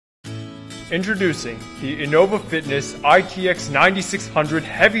Introducing the Innova Fitness ITX9600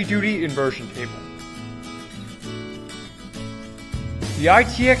 Heavy-Duty Inversion Table. The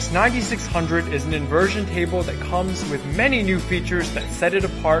ITX9600 is an inversion table that comes with many new features that set it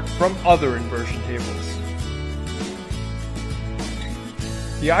apart from other inversion tables.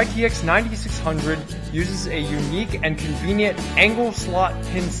 The ITX9600 uses a unique and convenient angle slot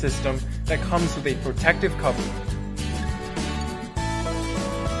pin system that comes with a protective cover.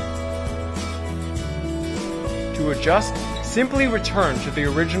 To adjust, simply return to the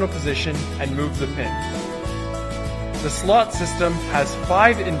original position and move the pin. The slot system has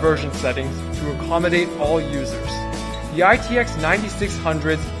 5 inversion settings to accommodate all users. The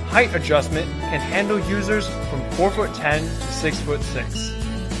ITX9600's height adjustment can handle users from 4'10" to 6'6".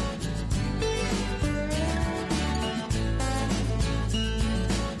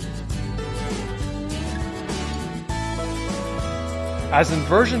 As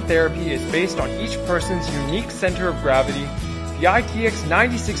inversion therapy is based on each person's unique center of gravity, the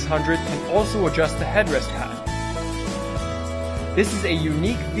ITX9600 can also adjust the headrest pad. This is a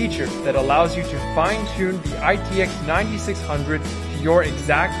unique feature that allows you to fine-tune the ITX9600 to your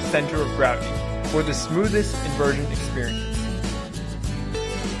exact center of gravity for the smoothest inversion experience.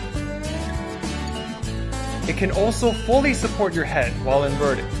 It can also fully support your head while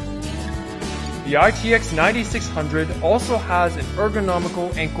inverting. The ITX9600 also has an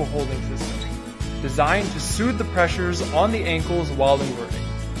ergonomical ankle holding system, designed to soothe the pressures on the ankles while inverting.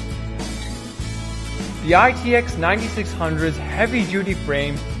 The ITX9600's heavy-duty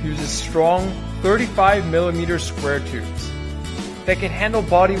frame uses strong 35mm square tubes that can handle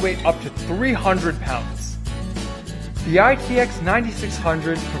body weight up to 300 pounds. The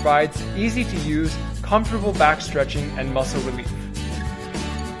ITX9600 provides easy-to-use, comfortable back stretching and muscle relief.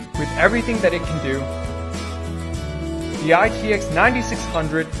 With everything that it can do, the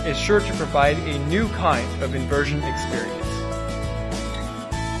ITX9600 is sure to provide a new kind of inversion experience.